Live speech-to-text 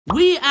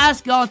We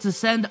ask y'all to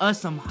send us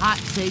some hot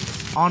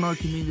takes on our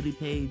community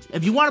page.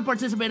 If you want to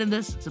participate in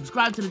this,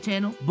 subscribe to the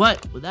channel.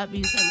 But with that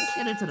being said, let's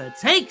get into the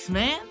takes,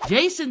 man.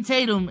 Jason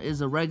Tatum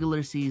is a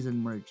regular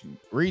season merchant.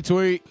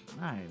 Retweet.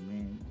 All right,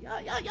 man.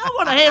 Y'all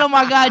want to hate on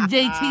my guy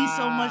JT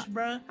so much,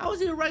 bro. How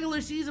is he a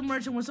regular season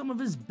merchant when some of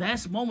his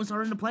best moments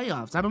are in the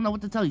playoffs? I don't know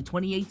what to tell you.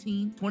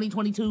 2018,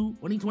 2022,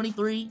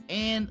 2023.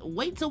 And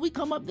wait till we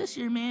come up this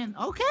year, man.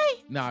 Okay.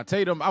 Nah,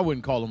 Tatum, I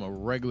wouldn't call him a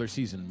regular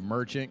season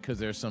merchant because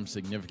there's some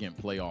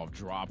significant playoff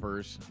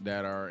droppers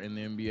that are in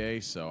the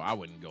NBA, so I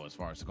wouldn't go as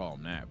far as to call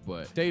him that.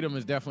 But Tatum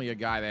is definitely a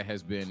guy that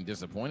has been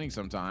disappointing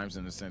sometimes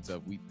in the sense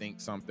of we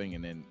think something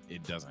and then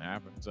it doesn't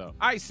happen. So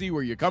I see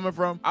where you're coming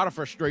from out of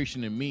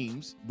frustration and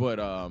memes, but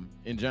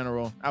in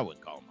general, I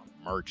wouldn't call him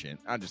a merchant.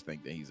 I just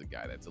think that he's a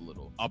guy that's a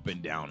little up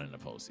and down in the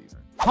postseason.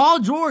 Paul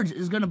George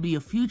is going to be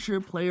a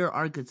future player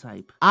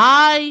archetype.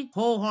 I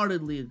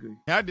wholeheartedly agree.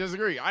 I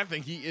disagree. I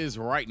think he is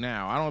right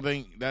now. I don't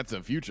think that's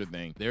a future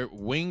thing. Their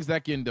wings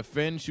that can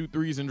defend, shoot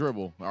threes, and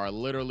dribble are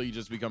literally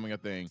just becoming a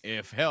thing.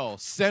 If hell,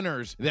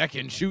 centers that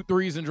can shoot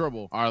threes and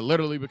dribble are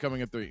literally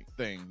becoming a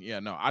thing. Yeah,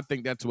 no, I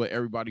think that's what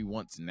everybody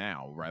wants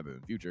now rather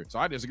than future. So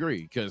I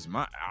disagree because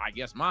I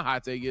guess my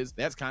hot take is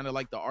that's kind of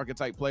like the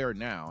archetype player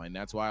now, and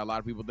that's why a lot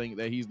of people think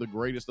that he's the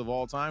greatest of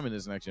all time in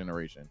this next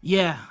generation.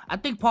 Yeah, I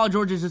think Paul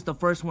George is just the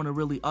first one to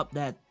really up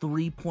that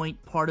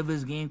three-point part of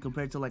his game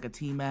compared to like a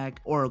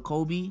T-Mac or a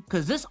Kobe,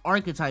 because this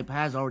archetype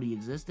has already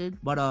existed,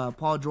 but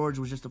Paul George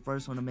was just the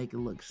first one to make it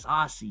look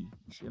saucy.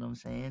 You see what I'm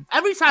saying?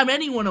 Every time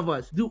any one of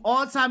us do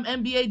all-time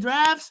NBA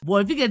drafts,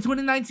 boy, if you get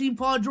 2019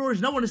 Paul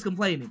George, no one is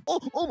complaining.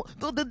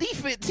 The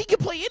defense, he can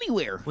play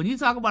anywhere. When you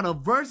talk about a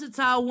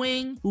versatile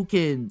wing who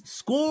can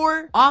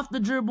score off the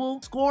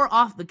dribble, score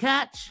off the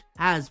catch,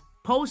 has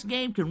post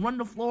game, can run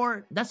the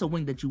floor, that's a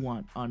wing that you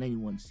want on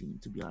anyone's team,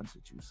 to be honest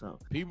with you. So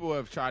people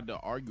have tried to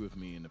argue with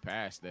me in the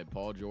past that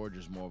Paul George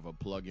is more of a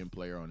plug-in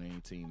player on any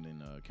team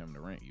than Kevin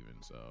Durant even.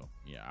 So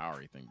yeah, I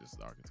already think this is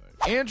the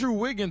archetype. Andrew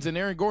Wiggins and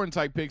Aaron Gordon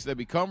type picks that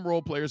become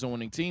role players on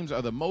winning teams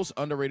are the most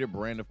underrated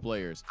brand of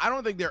players. I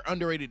don't think they're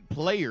underrated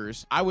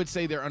players. I would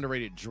say they're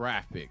underrated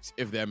draft picks,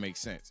 if that makes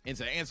sense. And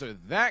to answer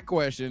that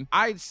question,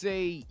 I'd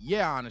say,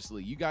 yeah,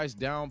 honestly, you guys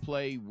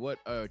downplay what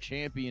a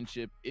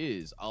championship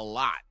is a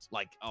lot.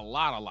 Like a lot.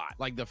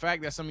 Like the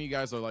fact that some of you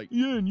guys are like,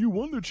 yeah, and you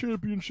won the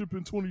championship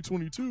in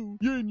 2022.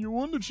 Yeah, and you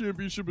won the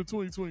championship in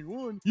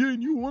 2021. Yeah,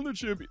 and you won the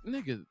champion.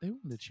 Niggas, they won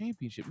the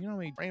championship. You know how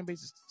many fan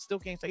bases still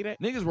can't say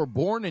that? Niggas were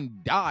born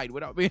and died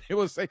without being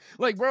able to say,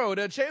 like, bro,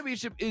 the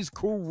championship is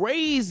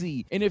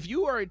crazy. And if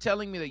you are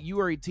telling me that you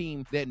are a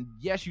team that,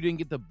 yes, you didn't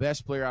get the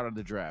best player out of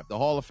the draft, the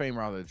Hall of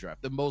Famer out of the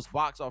draft, the most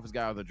box office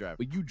guy out of the draft,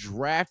 but you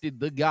drafted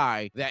the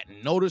guy that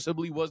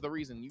noticeably was the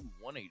reason you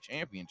won a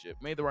championship,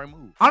 made the right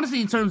move.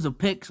 Honestly, in terms of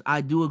picks,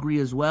 I do agree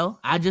as well.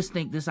 I just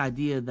think this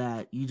idea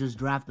that you just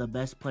draft the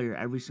best player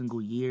every single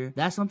year,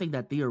 that's something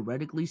that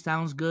theoretically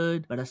sounds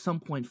good, but at some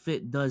point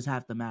fit does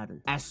have to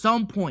matter. At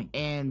some point.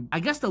 And I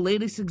guess the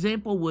latest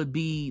example would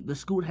be the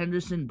Scoot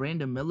Henderson,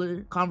 Brandon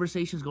Miller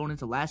conversations going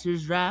into last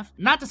year's draft.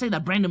 Not to say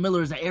that Brandon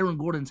Miller is an Aaron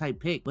Gordon type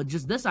pick, but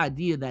just this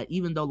idea that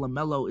even though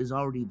LaMelo is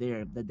already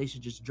there, that they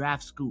should just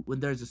draft Scoot when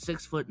there's a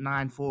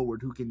 6'9"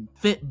 forward who can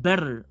fit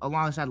better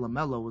alongside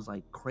LaMelo was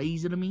like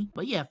crazy to me.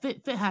 But yeah,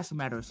 fit has to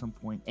matter at some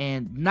point.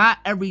 And not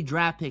every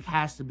draft pick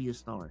has to be a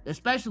star,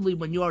 especially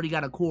when you already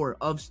got a core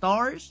of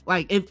stars.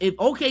 Like if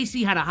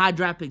OKC had a high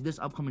draft pick this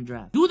upcoming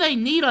draft, do they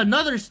need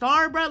another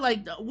star, bro?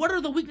 Like what are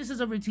the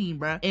weaknesses of your team,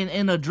 bro?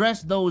 And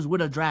address those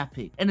with a draft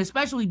pick. And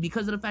especially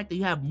because of the fact that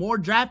you have more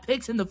draft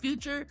picks in the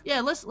future,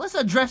 yeah, let's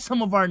address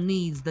some of our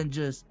needs than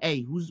just,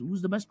 hey,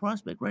 who's the best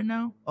prospect right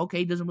now?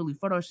 Okay, doesn't really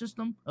fit our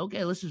system.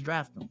 Okay, let's just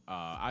draft them.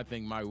 I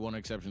think my one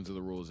exception to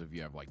the rule is if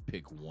you have like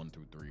pick 1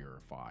 through 3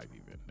 or 5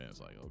 even, then it's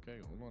like, okay,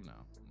 hold on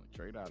now.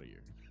 Trade out of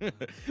here.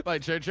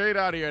 Like trade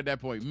out of here at that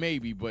point,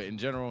 maybe, but in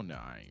general, no,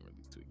 I ain't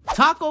really tweaking.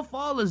 Taco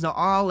Fall is an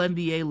all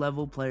NBA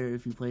level player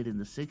if he played in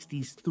the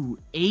 60s through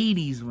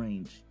 80s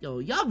range. Yo,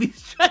 y'all be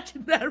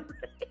stretching that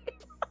range.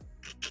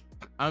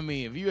 I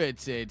mean, if you had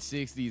said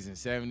 60s and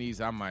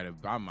 70s, I might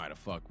have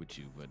fucked with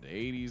you, but the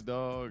 80s,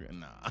 dog,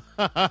 nah.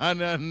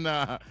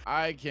 nah.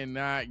 I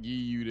cannot give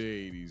you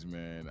the 80s,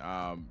 man.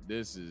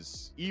 This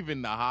is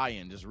even the high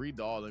end. Just read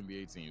the all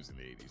NBA teams in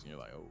the 80s, and you're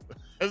like, oh.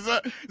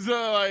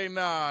 so like,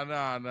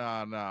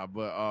 nah.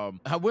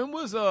 But when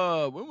was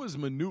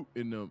Manute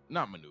in the?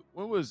 Not Manute.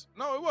 It was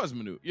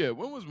Manute. Yeah,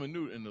 when was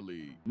Manute in the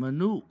league?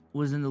 Manute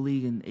was in the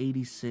league in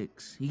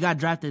 86. He got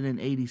drafted in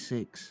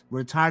 86,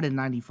 retired in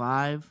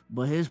 95,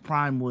 but his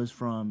prime was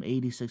from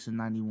 86 and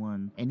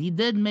 91. And he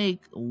did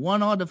make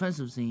one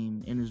all-defensive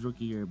team in his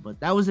rookie year, but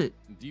that was it.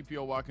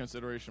 DPOY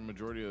consideration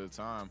majority of the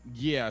time.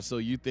 Yeah, so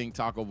you think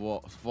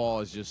Taco Fall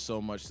is just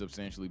so much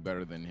substantially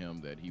better than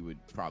him that he would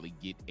probably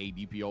get a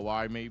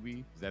DPOY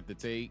maybe? Is that the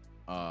take?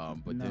 But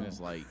no. Then it's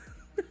like...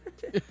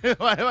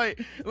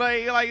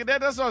 like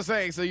that's what I'm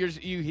saying. So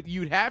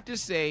you'd have to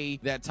say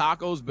that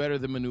Taco's better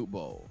than Manute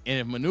Bol, and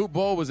if Manute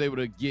Bol was able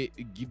to get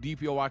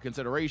DPOY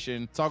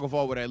consideration, Taco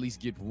Fall would at least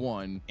get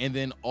one, and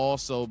then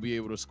also be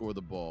able to score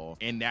the ball,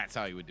 and that's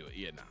how he would do it.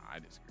 Yeah, nah, I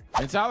disagree.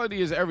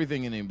 Mentality is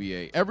everything in the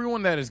NBA.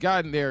 Everyone that has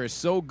gotten there is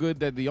so good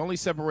that the only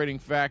separating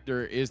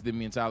factor is the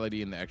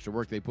mentality and the extra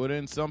work they put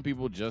in. Some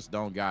people just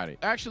don't got it.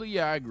 Actually,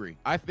 yeah, I agree.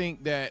 I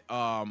think that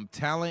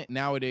talent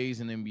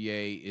nowadays in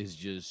NBA is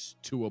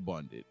just too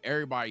abundant.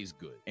 Everybody's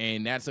good.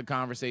 And that's a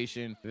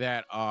conversation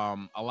that a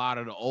lot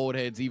of the old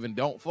heads even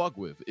don't fuck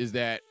with, is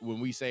that when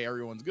we say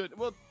everyone's good,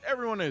 well,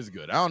 everyone is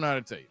good. I don't know how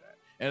to tell you that.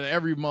 And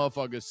every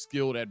motherfucker's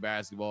skilled at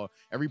basketball.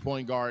 Every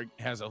point guard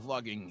has a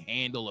fucking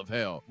handle of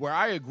hell. Where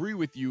I agree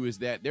with you is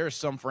that there are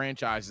some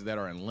franchises that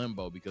are in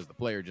limbo because the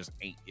player just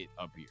ain't it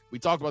up here. We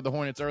talked about the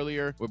Hornets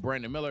earlier with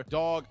Brandon Miller.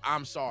 Dog,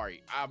 I'm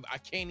sorry. I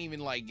can't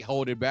even like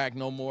hold it back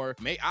no more.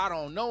 I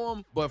don't know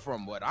him, but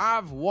from what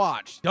I've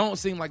watched, don't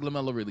seem like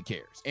LaMelo really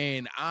cares.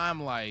 And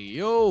I'm like,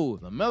 yo,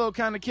 LaMelo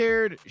kind of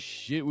cared,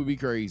 shit would be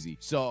crazy.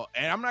 So,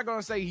 and I'm not going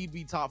to say he'd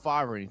be top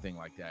 5 or anything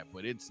like that,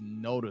 but it's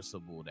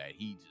noticeable that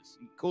he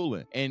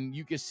cooling. And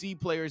you can see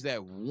players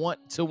that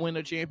want to win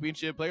a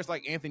championship, players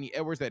like Anthony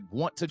Edwards that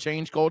want to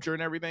change culture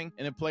and everything,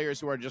 and then players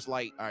who are just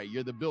like, all right,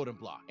 you're the building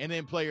block. And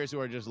then players who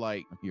are just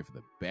like, I'm here for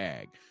the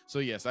bag. So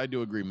yes, I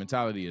do agree.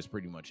 Mentality is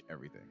pretty much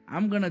everything.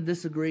 I'm gonna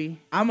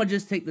disagree. I'm gonna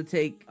just take the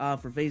take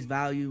for face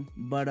value,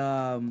 but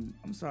I'm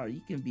sorry,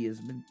 you can be as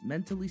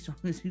mentally strong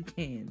as you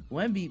can.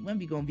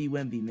 Wemby gonna be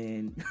Wemby,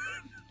 man.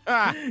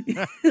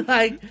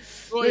 Like,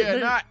 well, yeah,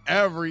 not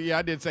every. Yeah,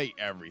 I did say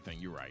everything.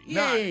 You're right.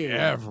 Yeah, not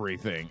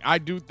everything. I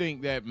do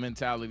think that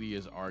mentality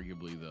is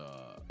arguably the.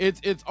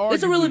 It's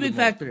a really big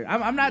factor.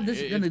 I'm not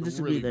gonna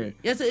disagree really there. Big.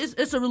 Yes,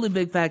 it's a really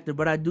big factor,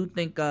 but I do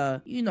think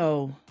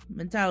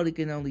mentality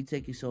can only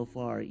take you so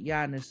far.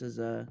 Giannis is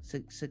a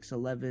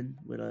 6'11"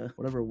 with a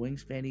whatever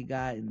wingspan he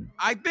got, and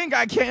I think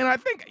I can. I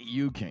think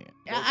you can.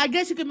 I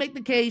guess you can make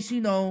the case.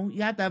 You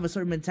have to have a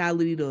certain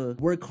mentality to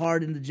work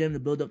hard in the gym to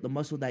build up the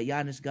muscle that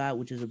Giannis got,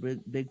 which is a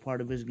big part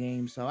of his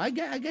game. So I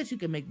guess you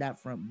can make that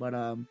front. But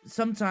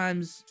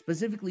sometimes,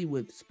 specifically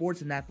with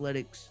sports and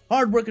athletics,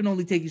 hard work can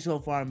only take you so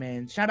far,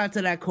 man. Shout out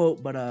to that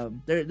quote, but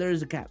there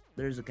is a cap.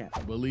 There's a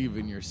cap. Believe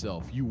in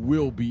yourself. You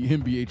will be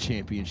NBA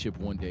championship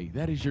one day.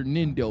 That is your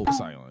Nindo.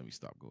 Silent. Let me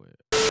stop. Go ahead.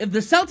 If the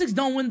Celtics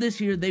don't win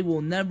this year, they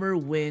will never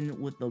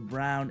win with the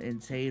Brown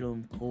and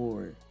Tatum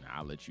core.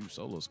 I'll let you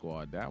solo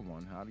squad that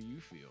one. How do you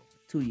feel?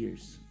 2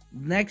 years.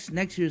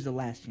 Next year's the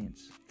last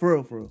chance.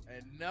 For real.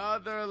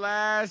 Another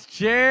last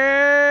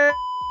chance.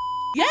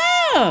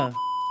 Yeah.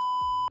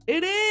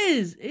 It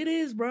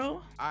is,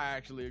 bro. I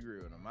actually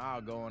agree with him.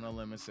 I'll go on a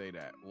limb and say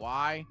that.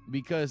 Why?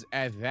 Because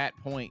at that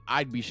point,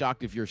 I'd be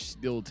shocked if you're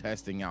still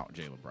testing out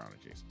Jaylen Brown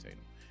and Jason Tatum.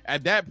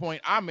 At that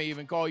point, I may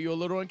even call you a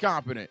little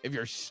incompetent if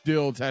you're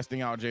still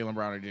testing out Jaylen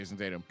Brown and Jason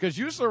Tatum, because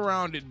you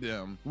surrounded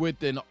them with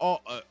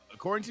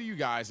according to you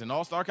guys, an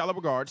all-star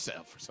caliber guard.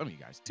 For some of you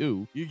guys,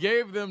 2. You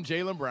gave them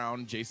Jaylen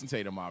Brown, Jason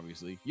Tatum,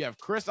 obviously. You have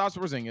Kristaps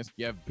Porzingis.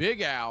 You have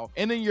Big Al.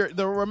 And then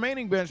the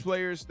remaining bench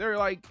players, they're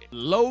like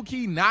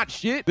low-key not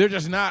shit. They're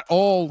just not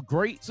all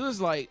great. So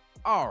it's like,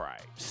 all right,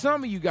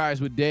 some of you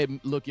guys would dead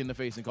look in the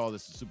face and call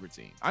this a super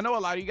team. I know a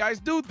lot of you guys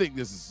do think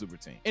this is a super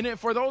team. And then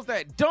for those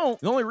that don't,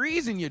 the only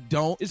reason you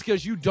don't is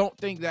because you don't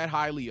think that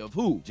highly of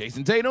who?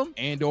 Jason Tatum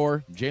and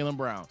or Jaylen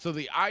Brown. So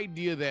the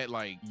idea that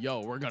like,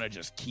 yo, we're going to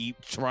just keep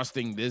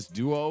trusting this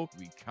duo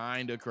be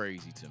kind of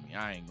crazy to me.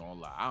 I ain't going to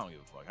lie. I don't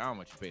give a fuck how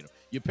much you paid them.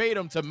 You paid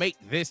them to make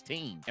this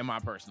team, in my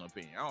personal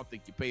opinion. I don't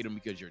think you paid them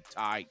because you're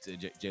tied to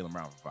Jaylen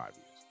Brown for 5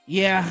 years.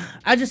 Yeah,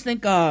 I just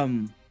think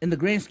in the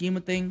grand scheme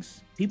of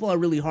things, people are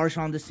really harsh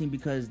on this team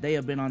because they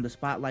have been on the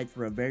spotlight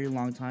for a very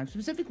long time,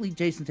 specifically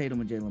Jason Tatum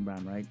and Jaylen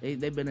Brown, right?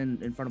 They've been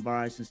in front of our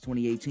eyes since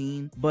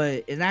 2018.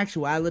 But in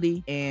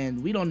actuality,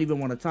 and we don't even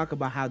want to talk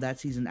about how that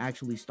season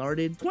actually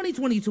started,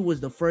 2022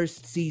 was the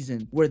first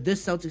season where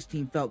this Celtics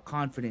team felt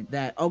confident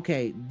that,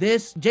 okay,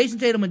 this Jason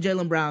Tatum and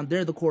Jaylen Brown,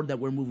 they're the core that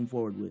we're moving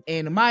forward with.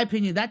 And in my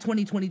opinion, that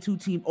 2022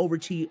 team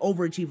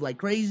overachieved like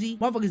crazy.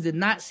 Motherfuckers did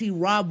not see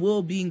Rob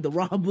Will being the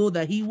Rob Will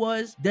that he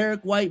was,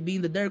 Derek White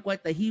being the Derek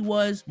White that he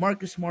was,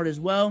 Marcus Smart as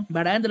well.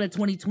 By the end of the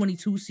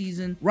 2022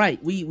 season,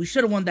 right, we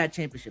should have won that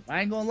championship.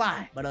 I ain't gonna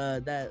lie, but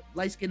that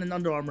light skin and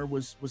Under Armour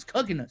was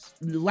cooking us.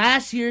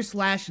 Last year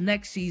 /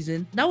 next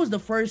season, that was the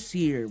first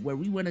year where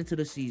we went into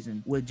the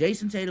season with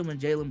Jason Tatum and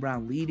Jaylen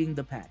Brown leading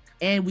the pack,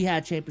 and we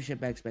had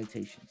championship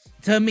expectations.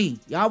 To me,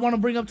 y'all want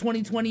to bring up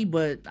 2020,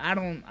 but I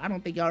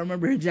don't think y'all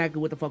remember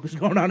exactly what the fuck was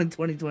going on in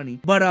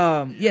 2020. But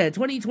yeah,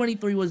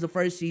 2023 was the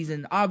first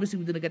season. Obviously,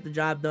 we didn't get the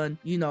job done.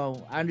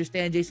 I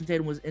understand Jason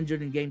Tatum was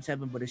injured in Game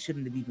 7, but it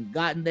shouldn't have even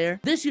gotten there.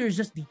 This year is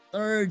just the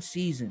 3rd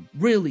season.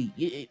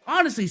 Really,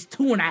 honestly, it's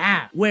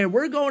 2.5, where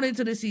we're going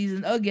into the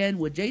season again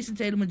with Jason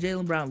Tatum and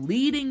Jaylen Brown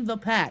leading the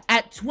pack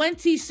at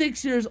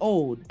 26 years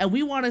old. And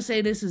we want to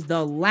say this is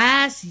the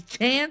last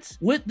chance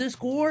with this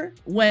core,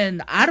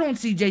 when I don't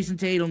see Jason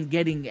Tatum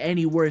getting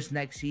any worse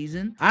next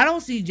season. I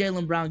don't see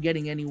Jaylen Brown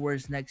getting any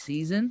worse next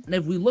season. And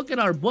if we look at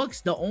our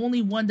books, the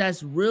only one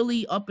that's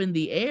really up in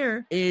the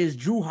air is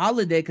Jrue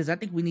Holiday, because I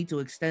think we need to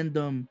extend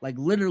them like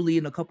literally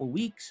in a couple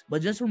weeks. But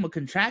but just from a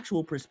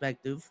contractual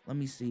perspective, let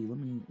me see. Let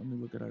me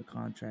look at our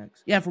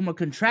contracts. Yeah, from a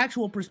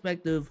contractual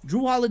perspective,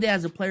 Jrue Holiday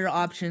has a player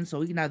option, so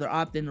we can either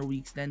opt in or we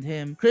extend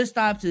him.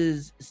 Kristaps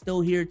is still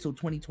here till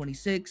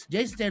 2026.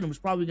 Jason Tatum is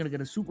probably gonna get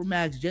a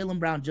supermax. Jaylen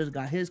Brown just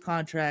got his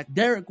contract.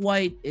 Derek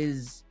White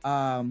is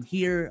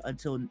here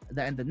until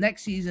the end of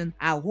next season.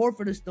 Al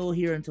Horford is still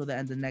here until the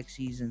end of next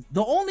season.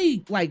 The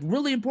only like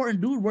really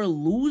important dude we're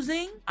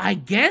losing, I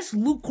guess,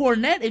 Luke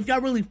Cornett, if y'all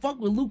really fuck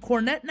with Luke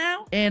Cornett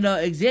now, and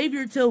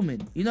Xavier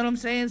Tillman. You know what I'm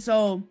saying?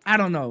 So I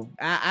don't know.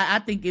 I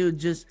think it would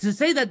just to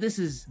say that this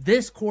is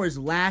this core's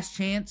last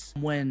chance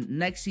when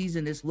next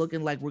season it's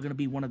looking like we're gonna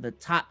be one of the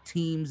top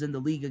teams in the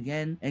league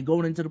again, and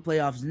going into the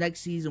playoffs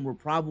next season we're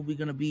probably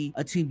gonna be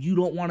a team you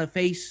don't want to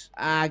face.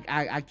 I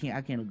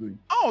can't agree.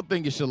 I don't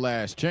think it's your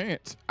last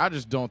chance. I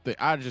just don't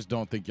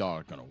think y'all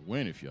are gonna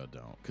win if y'all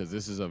don't, because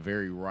this is a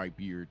very ripe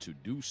year to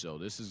do so.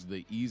 This is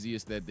the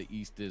easiest that the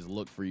East has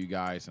looked for you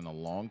guys in a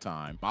long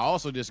time. I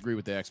also disagree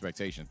with the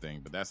expectation thing,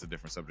 but that's a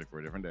different subject for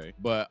a different day.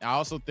 But I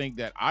also think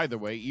that either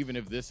way, even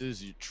if this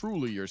is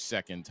truly your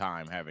second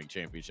time having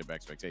championship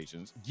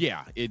expectations,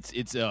 yeah,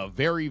 it's a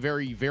very,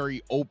 very,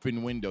 very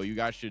open window. You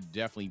guys should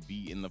definitely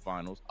be in the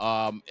finals.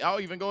 I'll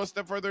even go a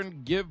step further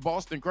and give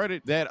Boston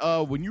credit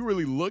that when you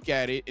really look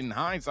at it in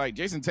hindsight,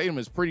 Jason Tatum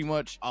is pretty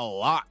much a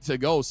lot to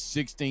go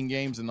 16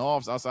 games in the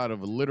offs outside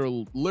of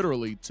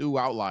literally 2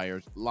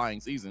 outliers lying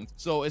seasons.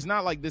 So it's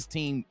not like this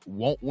team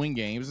won't win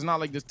games. It's not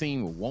like this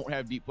team won't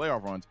have deep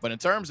playoff runs. But in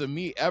terms of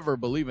me ever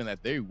believing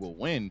that they will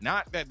win,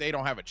 not that they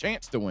don't have a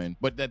chance to win,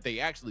 but that they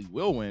actually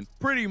will win,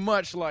 pretty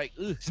much like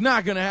it's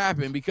not gonna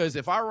happen. Because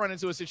if I run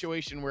into a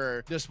situation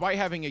where, despite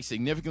having a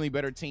significantly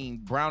better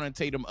team, Brown and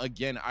Tatum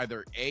again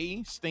either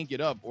A, stink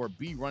it up, or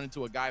B, run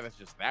into a guy that's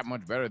just that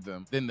much better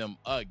than them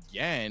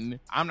again,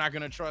 I'm not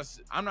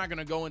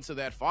gonna go into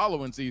that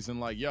following season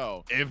like,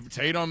 yo, if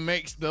Tatum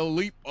makes the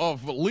leap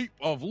of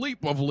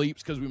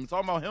leaps, because we've been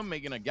talking about him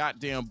making a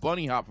goddamn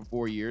bunny hop for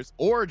 4 years,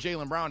 or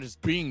Jaylen Brown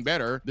just being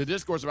better, the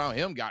discourse about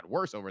him got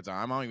worse over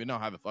time. I don't even know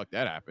how the fuck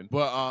that happened.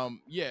 But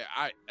yeah,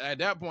 at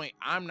that point,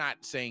 I'm not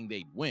saying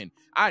they'd win.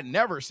 I'd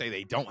never say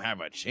they don't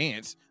have a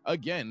chance.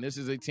 Again, this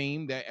is a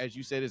team that, as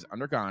you said, is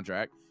under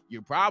contract.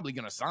 You're probably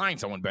going to sign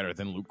someone better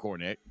than Luke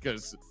Cornett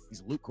because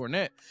he's Luke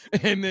Cornett.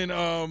 And then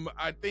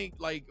I think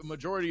like a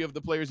majority of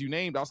the players you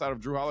named outside of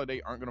Jrue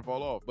Holiday aren't going to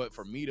fall off. But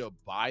for me to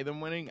buy them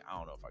winning, I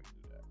don't know if I can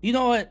do that. You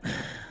know what?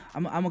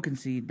 I'm gonna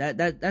concede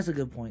that's a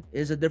good point.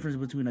 There's a difference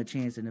between a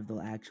chance and if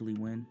they'll actually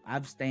win.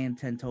 I've stand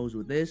 10 toes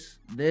with this.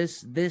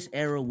 This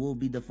era will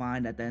be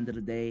defined at the end of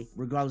the day,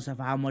 regardless of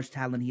how much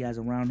talent he has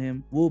around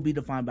him, will be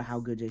defined by how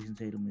good Jason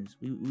Tatum is.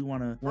 We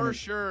wanna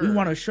sure. We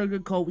wanna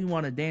sugarcoat, we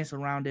wanna dance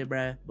around it,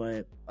 bruh.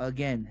 But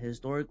again,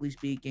 historically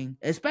speaking,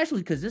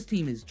 especially because this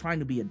team is trying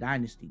to be a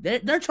dynasty.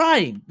 They're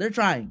trying.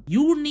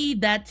 You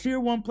need that tier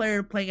 1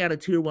 player playing at a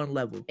tier 1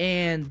 level.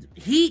 And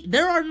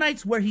there are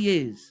nights where he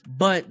is,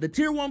 but the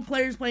tier 1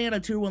 players playing at a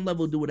tier 1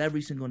 level do it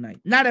every single night.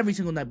 Not every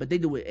single night, but they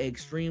do it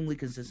extremely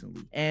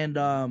consistently. And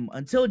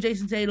until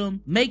Jason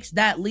Tatum makes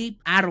that leap,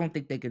 I don't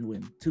think they can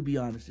win, to be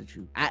honest with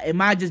you. Am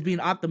I just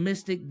being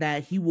optimistic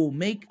that he will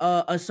make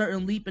a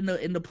certain leap in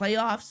the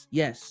playoffs?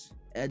 Yes.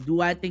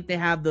 Do I think they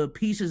have the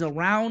pieces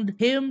around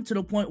him to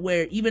the point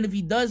where even if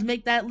he does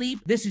make that leap,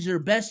 this is your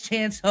best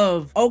chance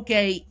of,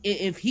 okay,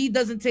 if he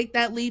doesn't take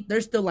that leap,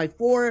 there's still like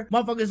 4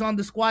 motherfuckers on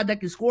the squad that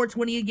can score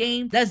 20 a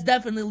game. That's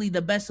definitely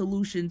the best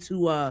solution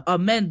to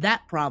amend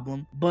that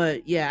problem.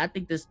 But yeah, I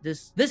think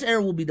this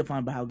era will be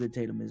defined by how good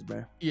Tatum is,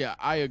 bro. Yeah,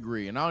 I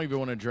agree. And I don't even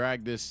want to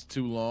drag this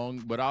too long,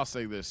 but I'll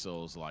say this,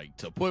 so it's like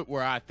to put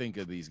where I think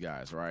of these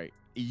guys, right?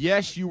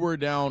 Yes, you were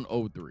down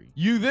 0-3.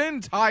 You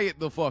then tie it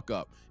the fuck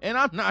up. And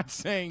I'm not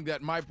saying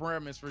that my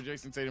premise for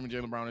Jason Tatum and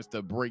Jaylen Brown is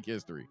to break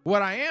history.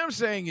 What I am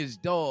saying is,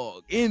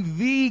 dog, in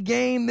the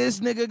game, this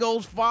nigga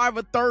goes 5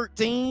 of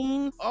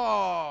 13.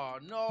 Oh,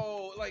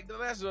 no. Like,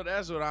 that's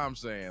what I'm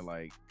saying.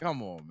 Like,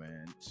 come on,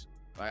 man.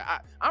 Like,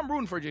 I'm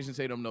rooting for Jason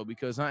Tatum, though,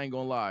 because I ain't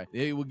gonna lie.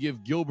 They will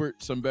give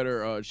Gilbert some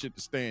better shit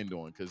to stand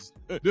on, because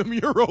them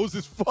Euros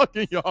is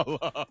fucking y'all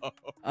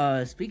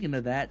up. Speaking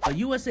of that, a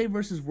USA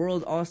versus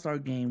World All-Star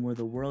game where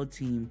the world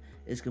team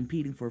is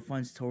competing for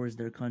funds towards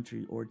their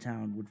country or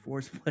town would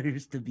force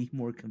players to be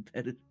more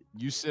competitive.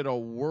 You said a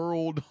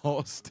World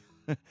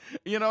All-Star.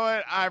 You know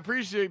what? I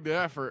appreciate the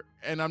effort,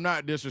 and I'm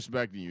not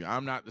disrespecting you.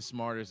 I'm not the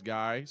smartest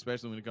guy,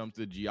 especially when it comes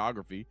to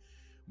geography.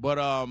 But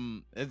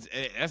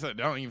that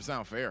don't even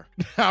sound fair.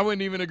 I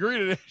wouldn't even agree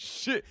to that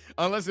shit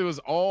unless it was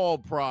all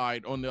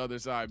pride on the other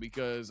side,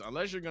 because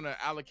unless you're going to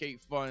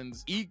allocate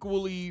funds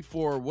equally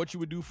for what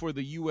you would do for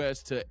the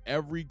U.S. to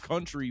every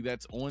country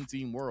that's on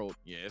Team World,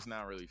 yeah, it's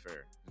not really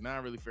fair. It's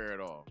not really fair at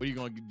all. What are you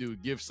going to do?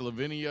 Give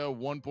Slovenia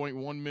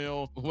 1.1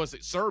 mil? What's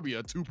it?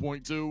 Serbia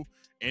 2.2,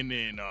 and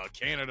then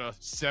Canada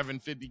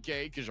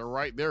 750K because you're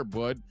right there,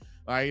 bud.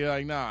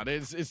 Like nah,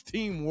 it's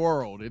Team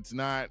World. It's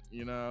not,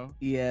 you know.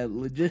 Yeah,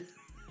 legit.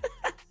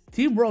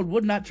 Team World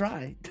would not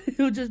try. It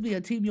would just be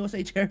a Team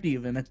USA charity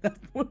event at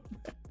that point.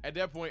 At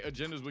that point,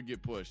 agendas would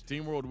get pushed.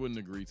 Team World wouldn't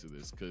agree to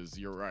this because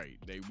you're right.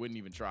 They wouldn't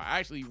even try.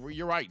 Actually,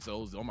 you're right,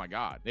 so oh my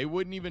God. They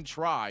wouldn't even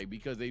try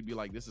because they'd be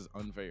like, this is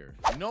unfair.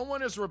 No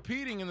one is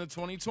repeating in the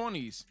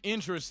 2020s.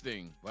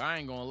 Interesting, but I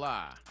ain't gonna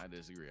lie. I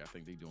disagree. I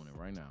think they're doing it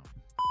right now.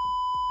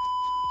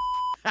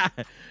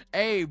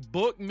 Hey,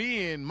 book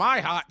me in.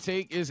 My hot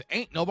take is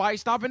ain't nobody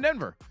stopping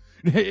Denver.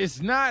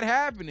 It's not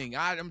happening.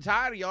 I'm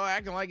tired of y'all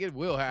acting like it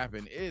will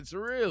happen. It's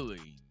really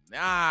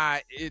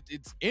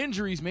it's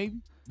injuries maybe,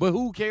 but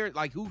who cares?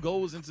 Like, who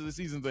goes into the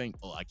season thinking,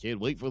 oh, I can't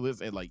wait for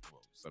this, and like,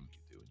 well, some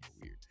can do it.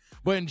 You're weird.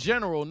 But in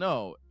general,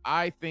 no.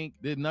 I think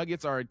the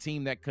Nuggets are a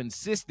team that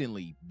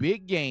consistently,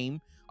 big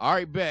game. All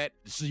right, bet.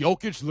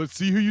 Jokic, let's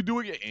see who you do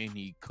again. And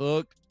he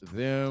cooked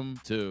them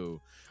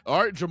too.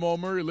 All right, Jamal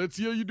Murray, let's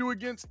see how you do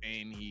against.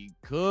 And he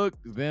cooked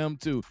them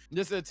too.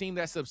 This is a team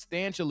that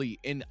substantially,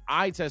 in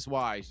eye test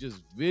wise,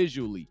 just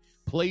visually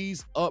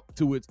plays up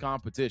to its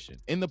competition.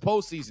 In the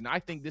postseason, I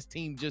think this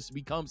team just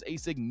becomes a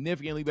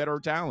significantly better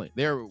talent.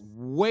 They're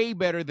way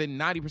better than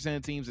 90%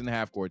 of teams in the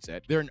half-court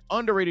set. They're an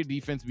underrated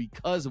defense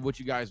because of what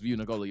you guys view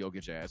Nikola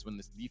Jokic as, when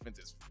this defense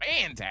is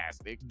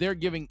fantastic. They're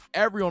giving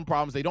everyone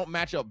problems. They don't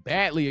match up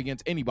badly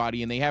against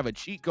anybody, and they have a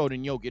cheat code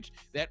in Jokic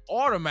that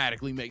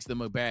automatically makes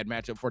them a bad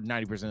matchup for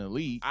 90% of the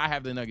league. I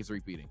have the Nuggets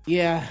repeating.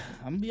 Yeah,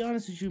 I'm gonna be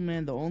honest with you,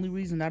 man. The only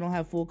reason I don't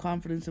have full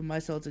confidence in my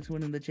Celtics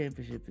winning the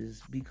championship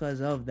is because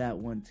of that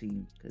one team.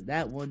 Because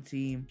that one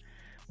team,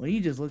 when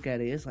you just look at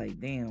it, it's like,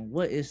 damn,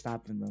 what is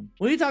stopping them?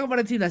 When you talk about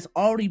a team that's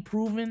already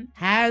proven,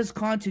 has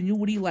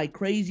continuity like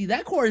crazy,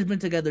 that core has been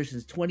together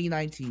since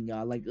 2019,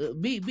 y'all. Like,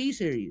 be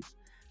serious.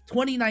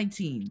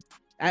 2019.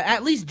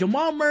 At least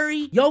Jamal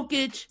Murray,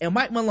 Jokic, and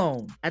Mike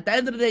Malone. At the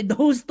end of the day,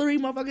 those three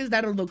motherfuckers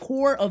that are the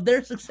core of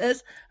their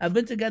success have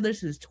been together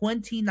since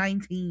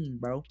 2019,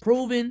 bro.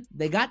 Proven.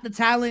 They got the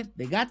talent.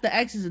 They got the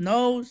X's and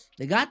O's.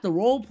 They got the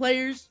role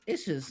players.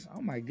 It's just,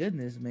 oh my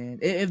goodness, man.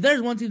 If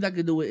there's one team that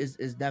could do it,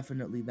 it's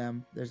definitely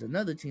them. There's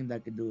another team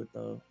that could do it,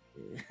 though.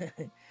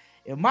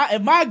 If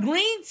my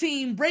green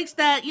team breaks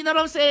that, you know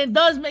what I'm saying,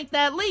 does make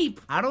that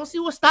leap, I don't see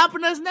what's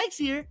stopping us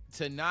next year.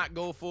 To not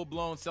go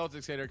full-blown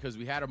Celtics hater, because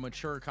we had a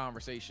mature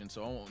conversation,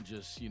 so I won't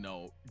just,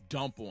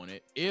 dump on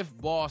it. If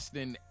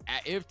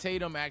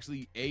Tatum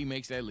actually,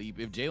 makes that leap,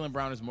 if Jaylen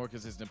Brown is a more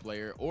consistent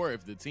player, or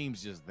if the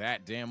team's just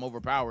that damn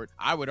overpowered,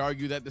 I would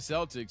argue that the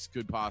Celtics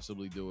could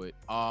possibly do it.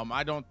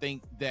 I don't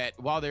think that,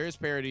 while there is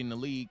parity in the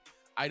league,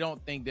 I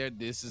don't think that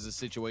this is a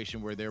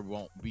situation where there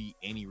won't be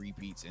any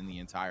repeats in the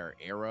entire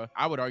era.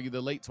 I would argue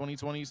the late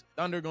 2020s,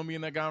 Thunder going to be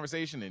in that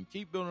conversation, and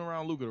keep building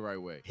around Luka the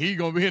right way. He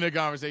going to be in the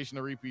conversation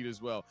to repeat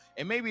as well.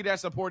 And maybe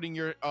that's supporting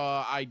your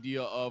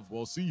idea of,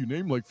 well, see, you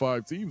named like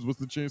 5 teams. What's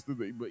the chance that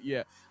they, but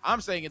yeah, I'm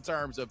saying in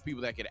terms of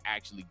people that could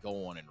actually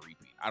go on and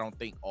repeat. I don't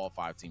think all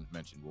 5 teams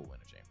mentioned will win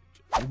a championship.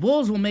 The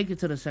Bulls will make it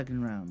to the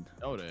second round.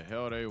 Oh, the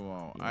hell they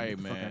won't. Yeah, hey,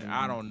 man,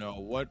 I don't know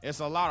what. It's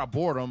a lot of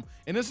boredom.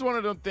 And this is one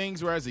of them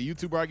things where as a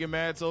YouTuber, I get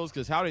mad souls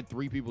because how did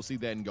 3 people see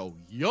that and go,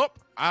 yup?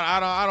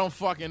 I don't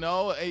fucking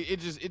know. It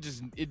just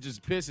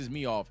pisses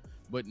me off.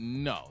 But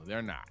no,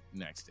 they're not.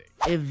 Next day.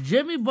 If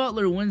Jimmy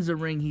Butler wins the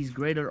ring, he's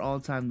greater all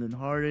time than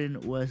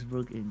Harden,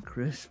 Westbrook, and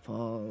Chris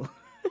Paul.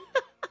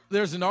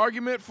 There's an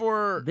argument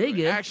for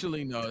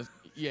actually no.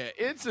 Yeah,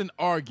 it's an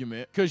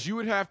argument because you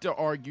would have to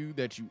argue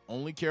that you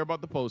only care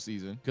about the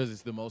postseason because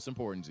it's the most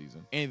important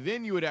season. And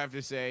then you would have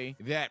to say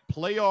that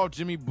playoff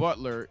Jimmy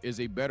Butler is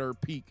a better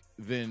peak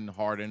than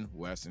Harden,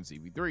 West, and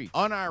CP3.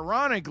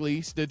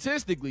 Unironically,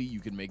 statistically, you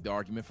can make the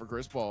argument for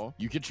Chris Paul.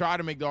 You could try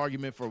to make the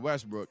argument for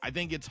Westbrook. I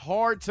think it's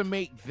hard to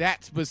make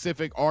that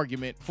specific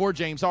argument for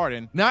James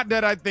Harden. Not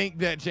that I think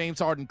that James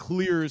Harden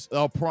clears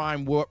a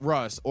prime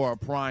Russ or a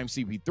prime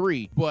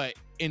CP3, but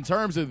in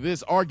terms of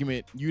this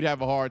argument, you'd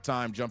have a hard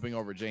time jumping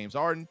over James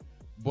Harden.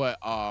 But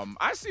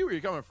I see where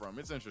you're coming from.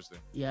 It's interesting.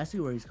 Yeah, I see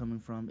where he's coming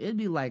from. It'd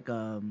be like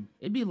a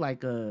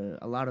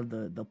lot of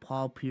the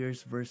Paul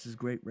Pierce versus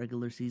great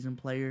regular season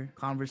player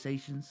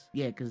conversations.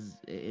 Yeah, because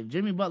if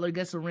Jimmy Butler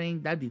gets a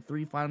ring, that'd be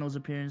 3 finals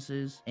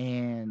appearances,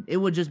 and it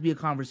would just be a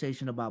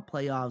conversation about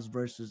playoffs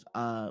versus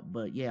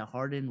but yeah,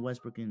 Harden,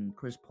 Westbrook, and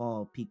Chris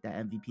Paul peaked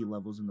at MVP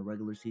levels in the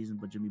regular season,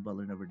 but Jimmy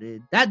Butler never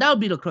did. That would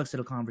be the crux of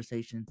the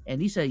conversation.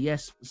 And he said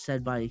yes,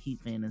 said by a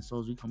Heat fan, and so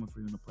is we coming for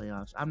you in the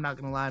playoffs. I'm not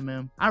gonna lie,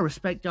 man. I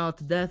respect y'all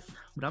to death,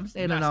 but I'm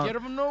saying not scared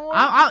of him no more?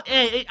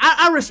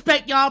 I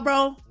respect y'all,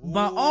 bro.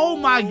 But oh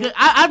my god,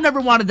 I've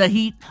never wanted the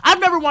Heat. I've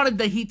never wanted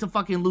the Heat to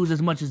fucking lose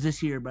as much as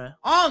this year, bro.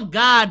 On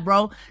God,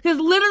 bro. Because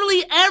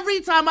literally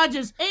every time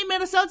hey man,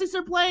 the Celtics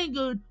are playing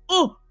good.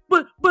 Oh,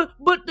 but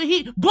the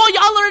Heat, boy,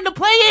 y'all are in the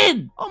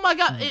play-in. Oh my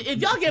god, if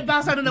y'all get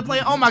bounced out in the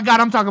play-in, oh my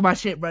god, I'm talking about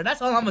shit, bro.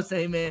 That's all I'm gonna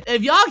say, man.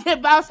 If y'all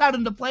get bounced out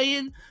in the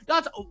play-in,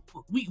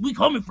 we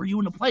coming for you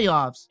in the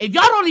playoffs. If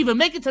y'all don't even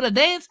make it to the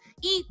dance,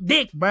 eat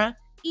dick, bro.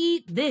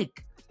 Eat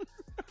dick.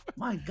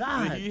 My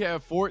God. He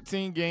have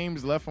 14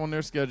 games left on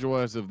their schedule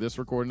as of this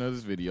recording of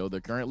this video. They're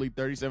currently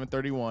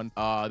 37-31.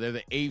 They're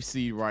the 8th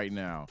seed right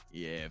now.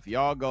 Yeah, if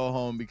y'all go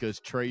home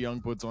because Trae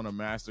Young puts on a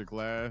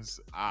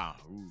masterclass,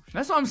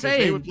 that's what I'm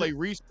saying. They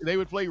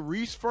would play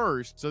Reese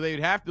first, so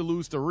they'd have to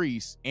lose to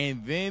Reese,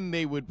 and then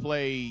they would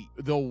play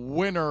the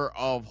winner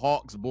of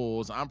Hawks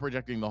Bulls. I'm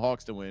projecting the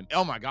Hawks to win.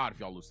 Oh my God, if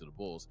y'all lose to the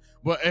Bulls.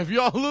 But if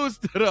y'all lose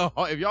to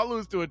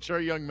a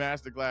Trae Young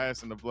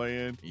masterclass in the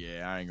play-in,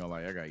 yeah, I ain't gonna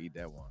lie, I gotta eat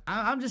that one.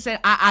 I'm just saying,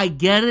 I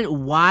get it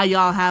why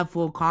y'all have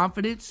full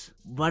confidence,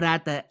 but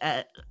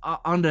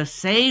on the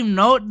same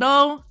note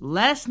though,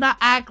 let's not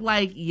act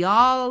like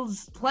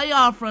y'all's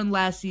playoff run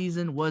last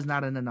season was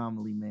not an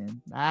anomaly,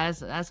 man.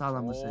 That's all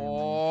I'm gonna say,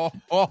 man.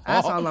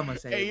 That's all I'm gonna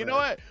say. Hey, you know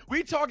what?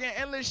 We talking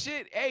endless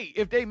shit. Hey,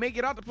 if they make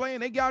it out the play-in,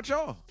 they got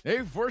y'all. They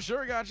for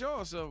sure got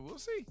y'all. So we'll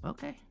see.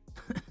 Okay.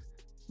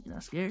 You're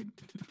not scared?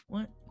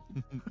 What?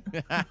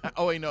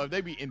 Oh wait, no. If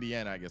they beat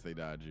Indiana, I guess they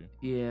dodge you.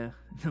 Yeah,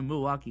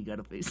 Milwaukee got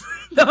to face.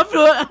 I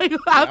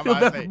feel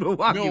bad for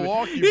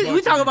Milwaukee.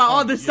 We talk about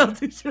all this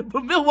Celtics shit,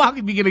 but Milwaukee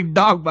be getting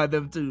dogged by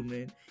them too,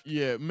 man.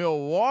 Yeah,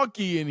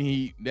 Milwaukee and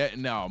Heat.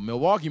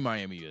 Milwaukee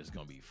Miami is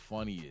gonna be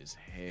funny as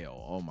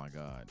hell. Oh my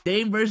God.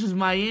 Dame versus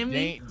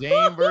Miami.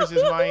 Dame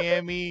versus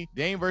Miami.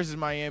 Dame versus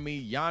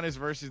Miami. Giannis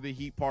versus the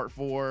Heat Part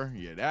 4.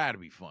 Yeah, that'd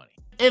be funny.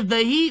 If the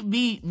Heat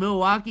beat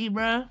Milwaukee,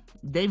 bro,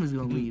 Dame is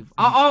gonna leave.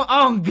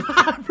 Oh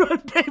God, bro,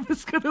 Dame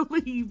is gonna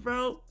leave,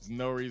 bro. There's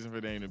no reason for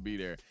Dame to be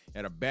there. He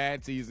had a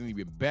bad season. He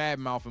been bad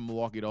mouthing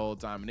Milwaukee the whole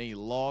time, and then he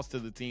lost to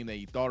the team that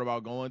he thought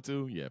about going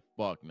to. Yeah,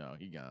 fuck no,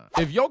 he gone.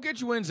 If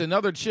Jokic wins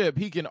another chip,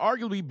 he can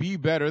arguably be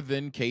better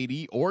than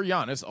KD or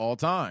Giannis all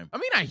time. I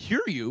mean, I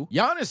hear you.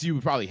 Giannis, you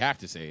would probably have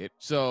to say it.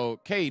 So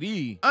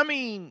KD, I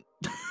mean,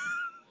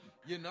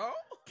 you know,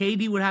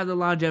 KD would have the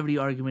longevity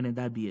argument, and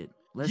that'd be it.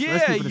 Let's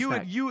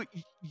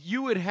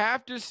you would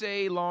have to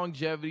say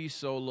longevity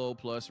solo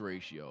plus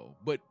ratio,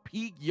 but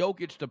peak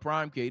Jokic to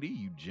prime KD,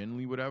 you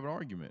generally would have an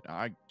argument.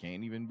 I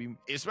can't even be,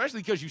 especially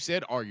because you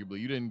said arguably.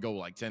 You didn't go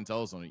like 10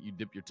 toes on it. You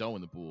dipped your toe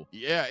in the pool.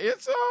 Yeah,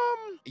 it's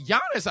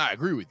Giannis. I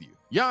agree with you.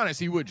 Giannis,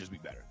 he would just be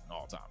better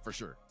all time for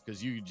sure,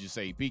 because you just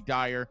say peak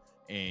Dyer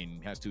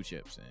and has 2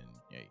 chips, and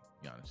hey,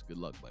 Giannis, good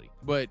luck, buddy.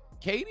 But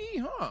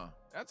KD, huh?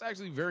 That's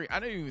actually I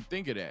didn't even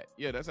think of that.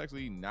 Yeah, that's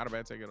actually not a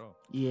bad take at all.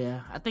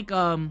 Yeah, I think,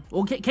 well,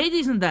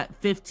 KD's in that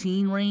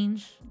 15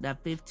 range,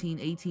 that 15,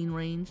 18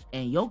 range,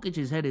 and Jokic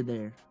is headed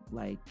there.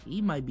 Like,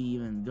 he might be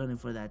even gunning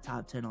for that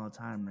top 10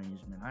 all-time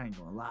range, man. I ain't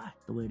gonna lie,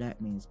 the way that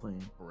man's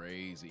playing.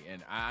 Crazy.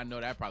 And I know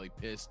that probably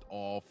pissed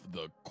off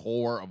the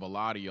core of a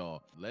lot of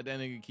y'all. Let that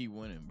nigga keep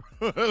winning,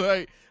 bro.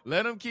 Like,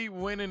 let him keep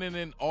winning and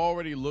then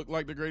already look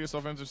like the greatest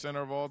offensive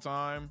center of all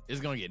time. It's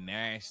gonna get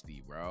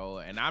nasty, bro.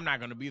 And I'm not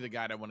gonna be the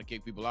guy that want to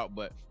kick people out,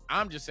 but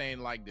I'm just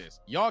saying like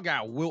this. Y'all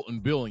got Wilt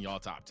and Bill in y'all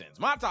top 10s.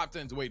 My top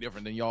 10's way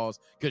different than y'all's,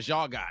 because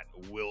y'all got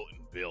Wilt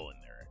and Bill in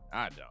there.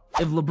 I don't.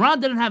 If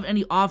LeBron didn't have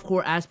any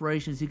off-court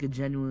aspirations, he could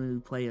genuinely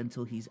play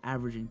until he's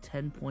averaging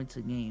 10 points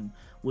a game,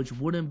 which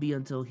wouldn't be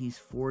until he's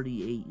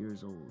 48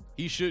 years old.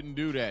 He shouldn't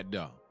do that,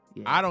 though.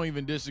 Yeah. I don't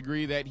even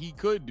disagree that he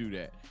could do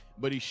that,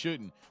 but he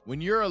shouldn't. When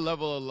you're a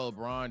level of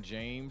LeBron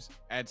James,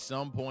 at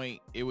some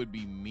point, it would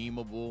be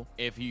memeable.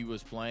 If he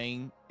was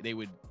playing, they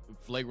would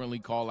flagrantly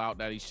call out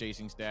that he's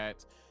chasing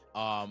stats.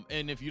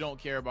 And if you don't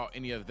care about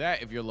any of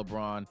that, if you're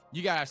LeBron,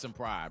 you gotta have some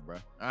pride, bro.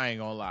 I ain't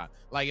gonna lie.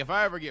 Like, if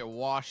I ever get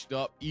washed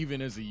up,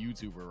 even as a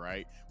YouTuber,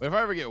 right? But if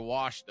I ever get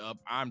washed up,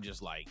 I'm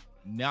just like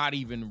not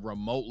even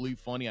remotely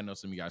funny. I know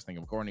some of you guys think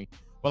I'm corny,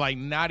 but like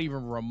not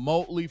even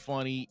remotely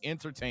funny,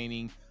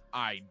 entertaining.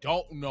 I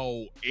don't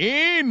know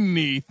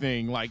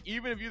anything. Like,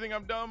 even if you think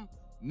I'm dumb,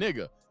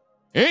 nigga,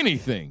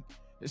 anything.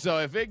 So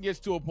if it gets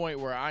to a point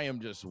where I am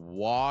just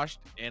washed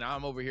and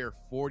I'm over here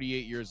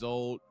 48 years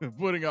old,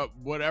 putting up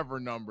whatever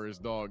numbers,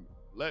 dog,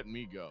 let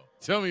me go.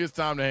 Tell me it's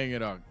time to hang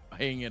it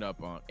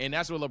up on. And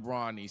that's what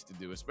LeBron needs to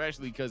do,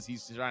 especially because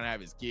he's trying to have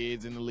his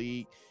kids in the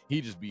league.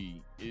 It'd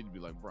be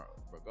like, bro,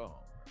 go home.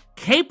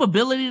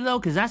 Capability, though,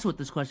 because that's what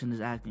this question is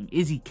asking.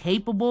 Is he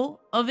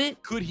capable of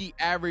it? Could he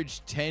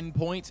average 10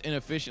 points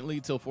inefficiently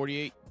till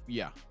 48?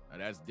 Yeah.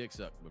 That's dick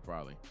suck, but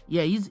probably.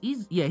 Yeah, he's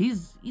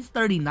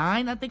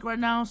 39, I think, right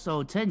now.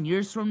 So 10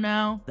 years from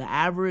now, the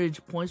average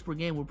points per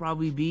game will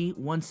probably be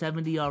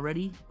 170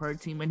 already per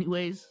team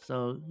anyways.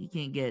 So he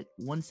can't get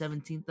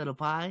 1/17 of the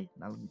pie.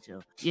 Now let me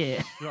chill.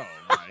 Yeah. Oh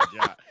my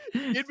God.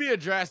 It'd be a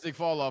drastic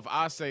fall off.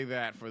 I say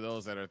that for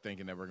those that are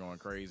thinking that we're going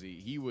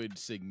crazy. He would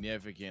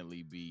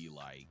significantly be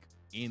like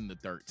in the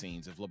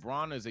 13s. If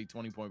LeBron is a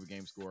 20-point per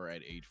game scorer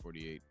at age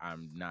 48,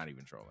 I'm not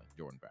even trolling.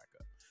 Jordan, back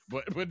up.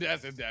 But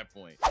that's at that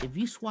point. If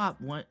you swap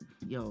one,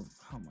 oh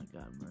my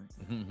God, bro.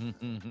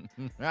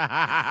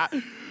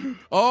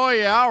 Oh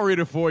yeah, I'll read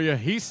it for you.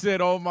 He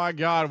said, "Oh my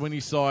God," when he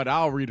saw it.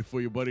 I'll read it for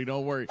you, buddy.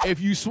 Don't worry. If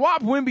you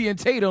swap Wemby and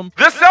Tatum,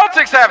 the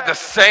Celtics have the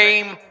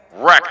same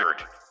record.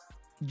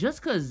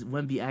 Just because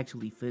Wemby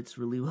actually fits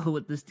really well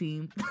with this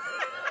team.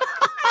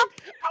 I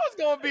was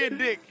gonna be a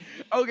dick.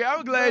 Okay,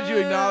 I'm glad you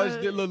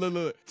acknowledged it.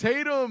 Look.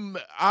 Tatum,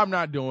 I'm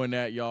not doing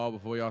that, y'all.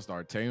 Before y'all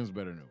start, Tatum's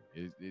better than him.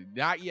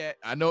 Not yet.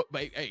 I know,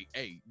 but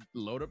hey,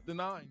 load up the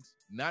 9s.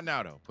 Not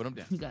now though. Put them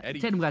down.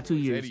 Tatum got 2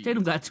 years.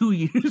 Tatum got 2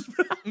 years.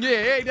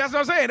 Yeah, that's what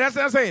I'm saying. That's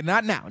what I'm saying.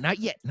 Not now. Not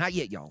yet,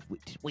 y'all.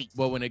 Wait.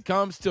 But when it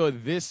comes to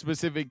this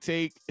specific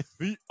take,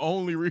 the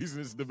only reason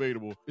it's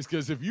debatable is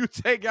because if you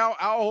take out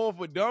Al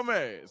Horford,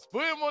 dumbass,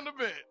 put him on the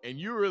bench, and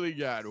you really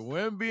got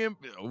Wemby and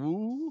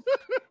ooh.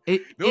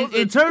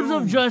 In terms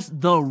of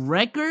just the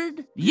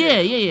record, yeah.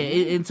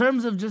 In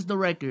terms of just the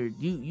record,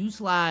 you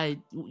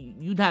slide.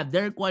 You'd have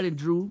Derek White and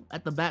Drew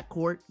at the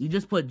backcourt. You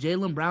just put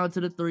Jaylen Brown to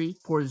the 3.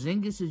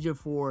 Porzingis is your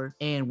 4,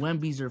 and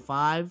Wemby's your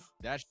 5.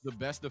 That's the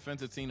best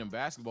defensive team in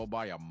basketball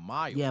by a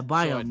mile. Yeah,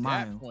 by a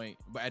mile.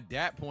 At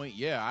that point,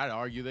 yeah, I'd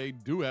argue they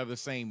do have the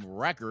same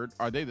record.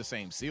 Are they the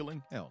same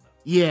ceiling? Hell no.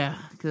 Yeah,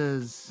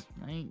 because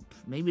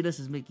maybe this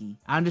is Mickey.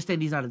 I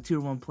understand he's not a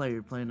tier 1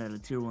 player playing at a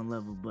tier 1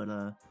 level, but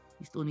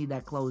you still need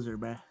that closer,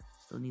 bruh.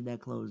 Still need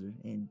that closer.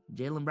 And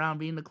Jaylen Brown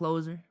being the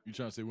closer. You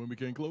trying to say Wemby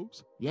can't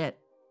close? Yeah.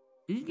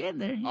 He's getting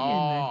there.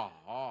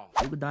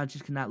 Luka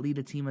Doncic cannot lead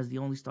a team as the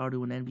only starter to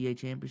win an NBA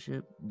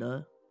championship.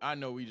 Duh. I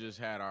know we just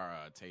had our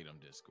Tatum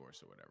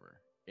discourse or whatever.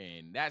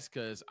 And that's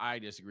because I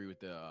disagree with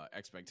the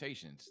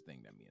expectations thing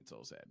that me and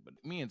Souls had. But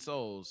me and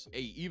Souls,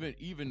 hey,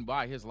 even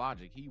by his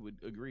logic, he would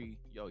agree,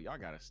 yo, y'all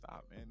got to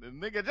stop, man. The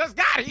nigga just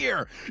got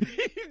here.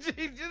 This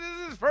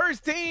is his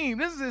first team.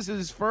 This is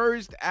his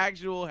first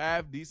actual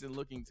half-decent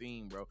looking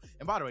team, bro.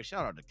 And by the way,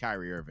 shout out to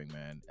Kyrie Irving,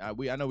 man.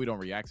 I know we don't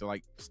react to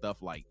like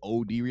stuff like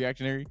OD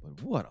reactionary,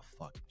 but what a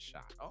fucking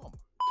shot. Oh, my.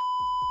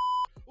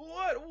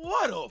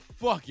 What a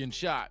fucking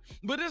shot.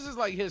 But this is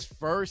like his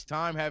first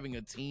time having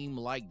a team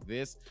like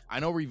this. I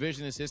know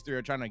revisionist history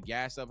are trying to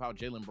gas up how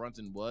Jalen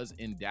Brunson was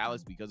in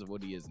Dallas because of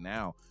what he is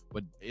now.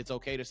 But it's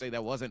okay to say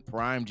that wasn't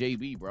prime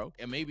JB, bro.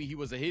 And maybe he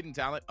was a hidden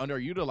talent,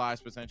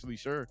 underutilized potentially,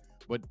 sure.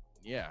 But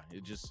yeah,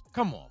 it just,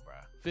 come on, bro.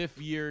 5th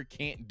year,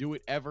 can't do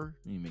it ever.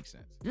 It makes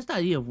sense. Just the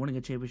idea of winning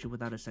a championship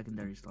without a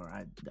secondary star,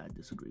 I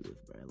disagree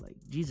with, bro. Like,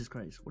 Jesus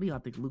Christ, what do y'all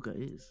think Luka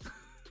is?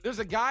 There's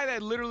a guy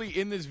that literally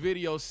in this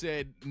video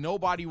said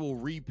nobody will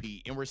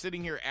repeat, and we're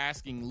sitting here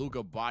asking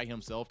Luka by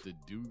himself to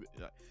do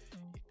that.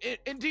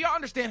 And do y'all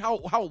understand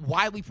how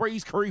widely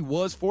praised Curry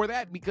was for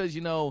that? Because, you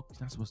know, he's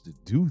not supposed to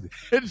do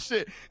that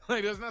shit.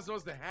 Like, that's not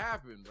supposed to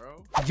happen,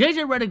 bro.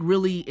 JJ Redick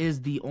really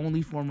is the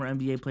only former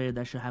NBA player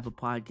that should have a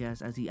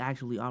podcast, as he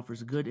actually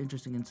offers good,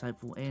 interesting,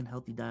 insightful, and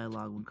healthy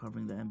dialogue when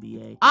covering the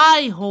NBA.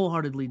 I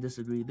wholeheartedly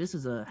disagree. This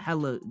is a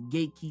hella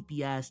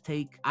gatekeepy ass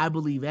take. I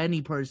believe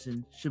any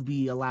person should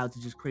be allowed to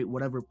just create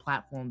whatever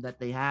platform that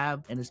they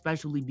have, and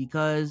especially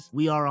because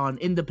we are on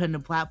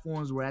independent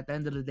platforms where at the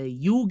end of the day,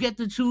 you get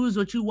to choose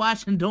what you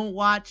watch and don't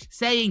watch.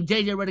 Saying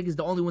JJ Redick is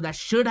the only one that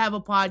should have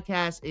a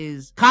podcast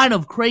is kind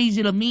of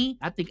crazy to me.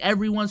 I think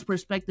everyone's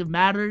perspective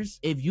matters.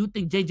 If you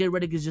think JJ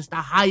Redick is just the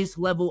highest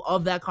level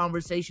of that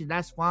conversation,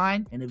 that's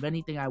fine. And if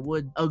anything, I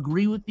would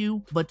agree with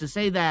you. But to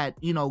say that,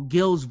 you know,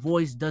 Gil's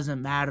voice doesn't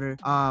matter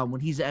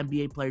when he's an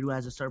NBA player who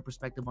has a certain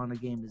perspective on the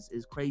game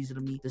is crazy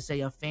to me. To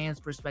say a fan's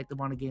perspective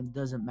on the game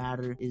doesn't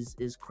matter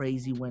is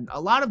crazy, when a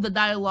lot of the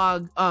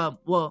dialogue,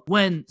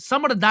 when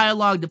some of the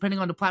dialogue, depending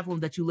on the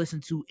platform that you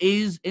listen to,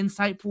 is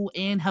insightful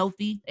and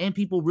healthy, and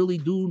people really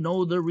do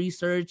know their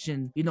research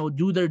and, you know,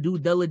 do their due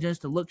diligence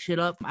to look shit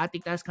up. I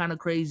think that's kind of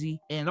crazy.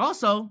 And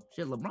also,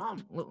 shit,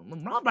 LeBron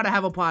about to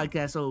have a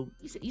podcast. So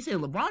you say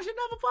LeBron shouldn't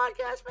have a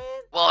podcast,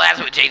 man? Well, that's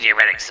what JJ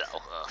Redick said.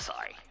 Oh,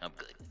 sorry, I'm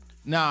good.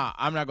 Nah,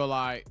 I'm not gonna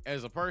lie.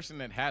 As a person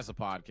that has a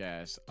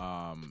podcast,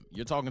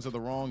 you're talking to the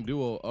wrong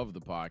duo of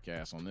the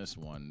podcast on this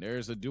one.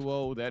 There's a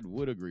duo that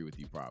would agree with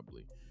you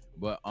probably.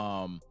 But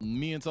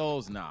me and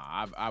Souls,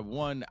 nah.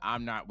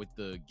 I'm not with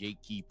the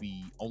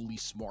gatekeepy, only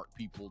smart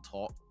people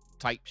talk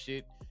type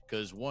shit.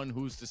 Because one,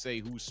 who's to say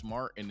who's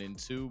smart? And then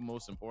two,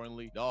 most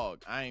importantly,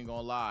 dog, I ain't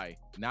gonna lie.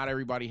 Not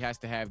everybody has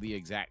to have the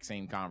exact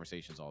same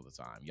conversations all the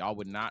time. Y'all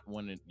would not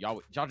want to,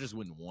 y'all just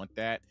wouldn't want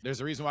that. There's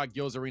a reason why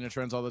Gil's Arena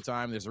trends all the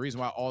time. There's a reason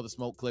why all the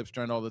smoke clips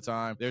trend all the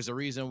time. There's a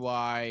reason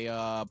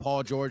why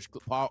Paul George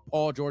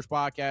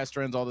podcast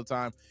trends all the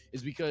time.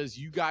 Is because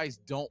you guys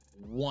don't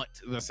want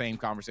the same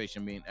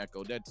conversation being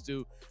echoed. That's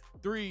two.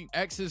 3,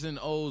 X's and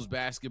O's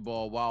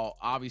basketball, while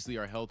obviously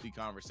are healthy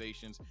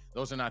conversations,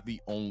 those are not the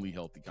only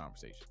healthy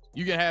conversations.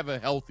 You can have a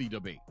healthy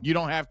debate. You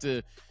don't have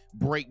to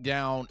break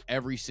down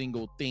every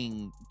single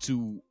thing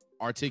to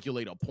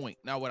articulate a point.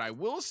 Now, what I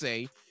will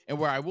say, and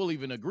where I will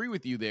even agree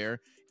with you there,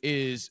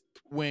 is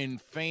when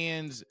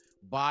fans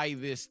buy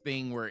this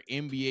thing where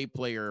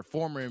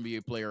former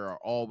NBA player are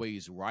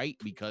always right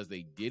because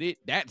they did it,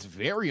 that's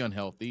very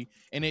unhealthy.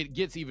 And it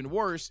gets even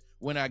worse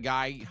when a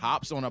guy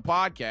hops on a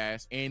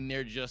podcast and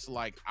they're just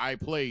like, I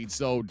played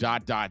so ...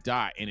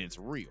 and it's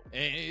real.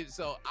 And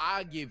so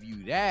I give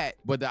you that,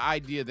 but the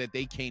idea that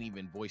they can't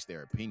even voice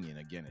their opinion,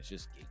 again, it's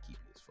just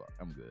gatekeeping as fuck.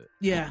 I'm good.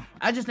 Yeah,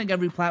 I just think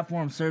every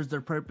platform serves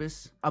their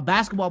purpose. A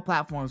basketball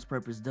platform's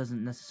purpose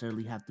doesn't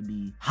necessarily have to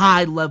be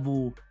high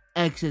level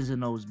X's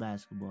and O's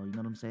basketball, you know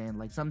what I'm saying?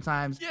 Like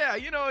sometimes, yeah,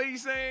 you know what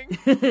he's saying.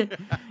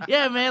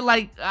 Yeah, man.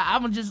 Like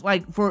I'm just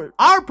like, for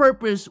our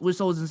purpose with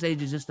Souls and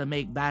Sage is just to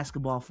make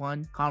basketball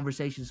fun,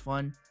 conversations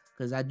fun.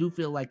 Because I do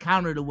feel like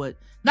counter to what,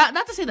 not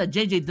to say that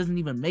JJ doesn't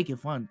even make it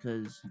fun,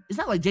 because it's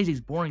not like JJ's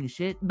boring as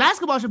shit.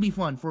 Basketball should be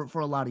fun for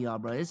a lot of y'all,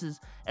 bro. This is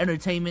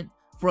entertainment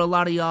for a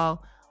lot of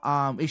y'all.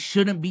 It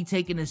shouldn't be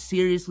taken as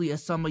seriously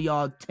as some of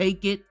y'all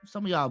take it.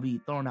 Some of y'all be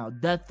throwing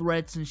out death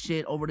threats and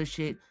shit over the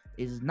shit.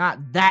 It's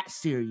not that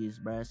serious,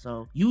 bruh.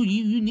 So you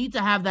need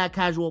to have that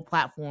casual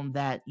platform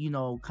that, you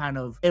know, kind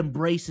of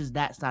embraces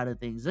that side of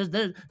things. There's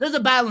a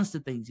balance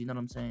to things, you know what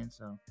I'm saying?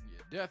 So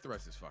yeah, death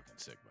threats is fucking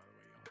sick, by the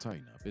way, y'all.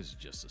 Tighten up. It's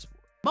just a sport.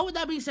 But with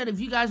that being said, if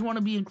you guys want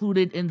to be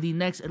included in the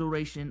next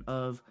iteration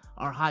of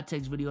our hot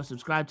takes video,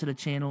 subscribe to the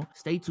channel.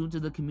 Stay tuned to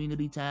the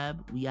community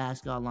tab. We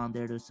ask y'all on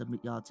there to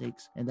submit y'all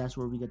takes, and that's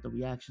where we get the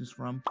reactions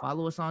from.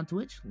 Follow us on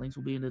Twitch. Links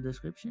will be in the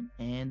description.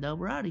 And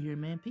we're out of here,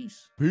 man.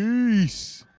 Peace. Peace.